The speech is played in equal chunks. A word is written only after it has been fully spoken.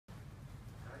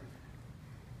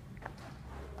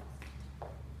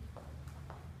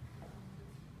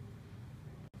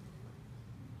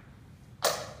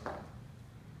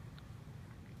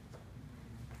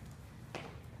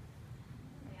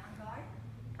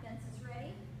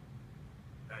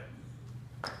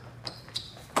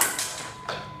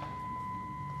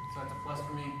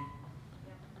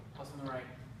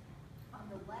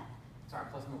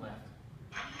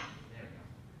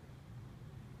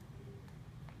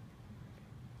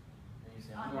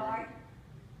say On guard.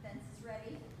 Fence is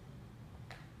ready.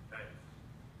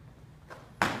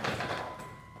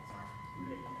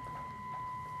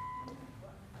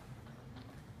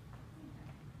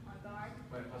 On guard.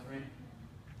 Wait, plus me?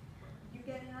 You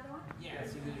get another one? Yeah,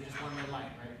 see, there's just one red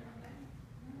light, right?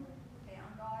 Okay,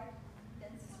 on guard.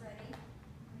 Fence is ready.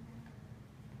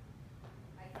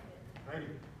 I did it. Ready.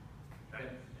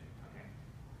 Okay.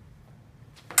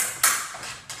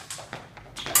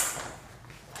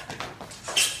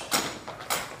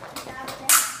 Out of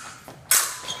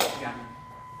bounds. Yeah.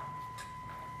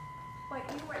 But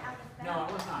you were out of bounds. No,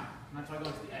 I was not. I'm not talking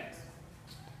about the X.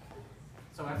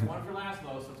 So that's one for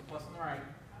Laszlo, so it's plus on the right.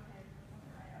 Okay,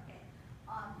 right, okay.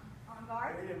 On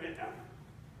guard? Wait a minute now.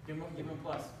 Give him a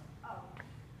plus. Oh,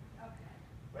 okay.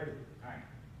 Ready. All right,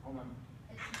 hold on.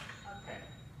 It's, okay.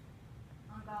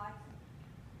 On guard.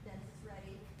 Fence is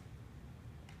ready.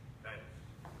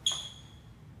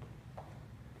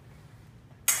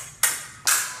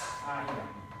 Ah, yeah.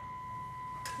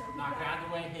 So he Knock it got- out of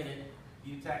the way, hit it.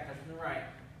 You attack, touch from the right.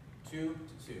 2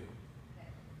 to 2. Okay.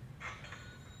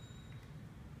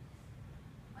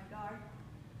 On guard.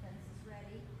 Fence is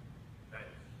ready.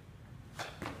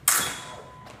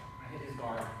 I hit his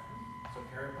guard. So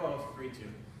carry post, 3-2.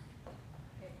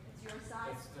 Okay, it's your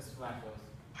side? It's just Laszlo's.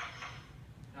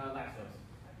 Laszlo's.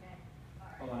 Okay, all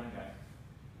right. Hold on, guys.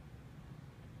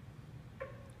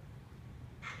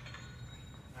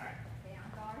 All right. Okay, on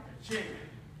guard. Chin.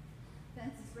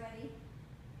 Fence is ready.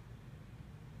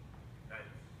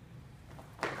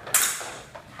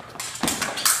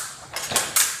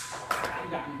 You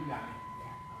got me, you got me.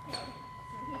 Yeah, okay.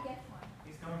 So he gets one.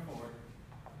 He's coming forward.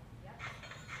 Yep.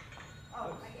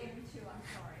 Oh, I gave him 2, I'm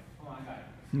sorry. Hold on, I got it.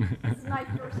 This is my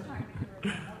first time with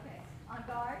your okay. On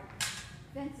guard.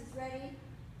 Fence is ready.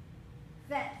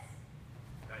 Fence.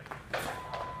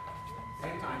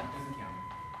 Same time, doesn't count.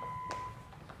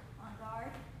 On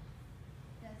guard.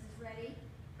 Fence is ready.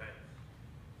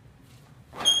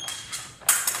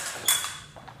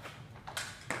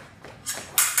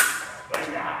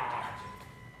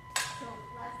 So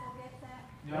Laszlo gets that.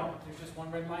 No, there's just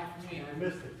one red light for me. I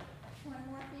missed it. One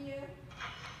more for you.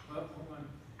 Oh, hold on.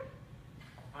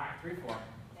 All right, 3-4.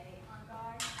 Okay, on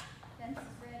guard. Fence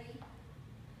is ready.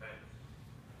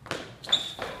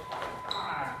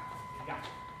 Ah, you got it.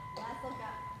 Laszlo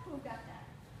got. Who got that?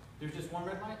 There's just one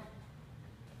red light?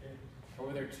 Or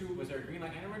were there two? Was there a green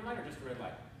light and a red light, or just a red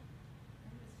light?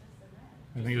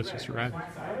 I think it was just a red. I think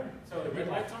it's just red. My side. So the red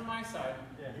light's on my side,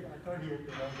 Yeah, I thought he had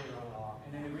the number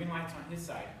and then the green light's on his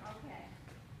side. Okay.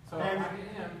 So I hit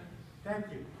him. Thank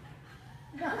you.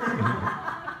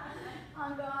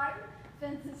 On guard.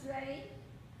 Fence is ready.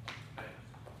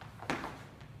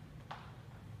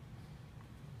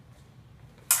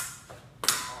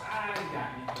 Ah, you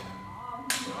got me. Oh,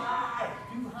 Too high.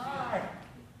 Too high.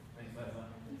 Thanks,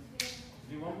 Leslie.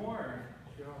 Do one more, or?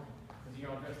 Sure. Because you're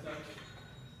all dressed up?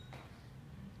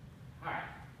 All right.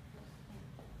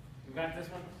 You got this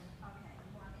one? okay.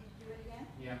 You want me to do it again?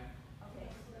 Yeah.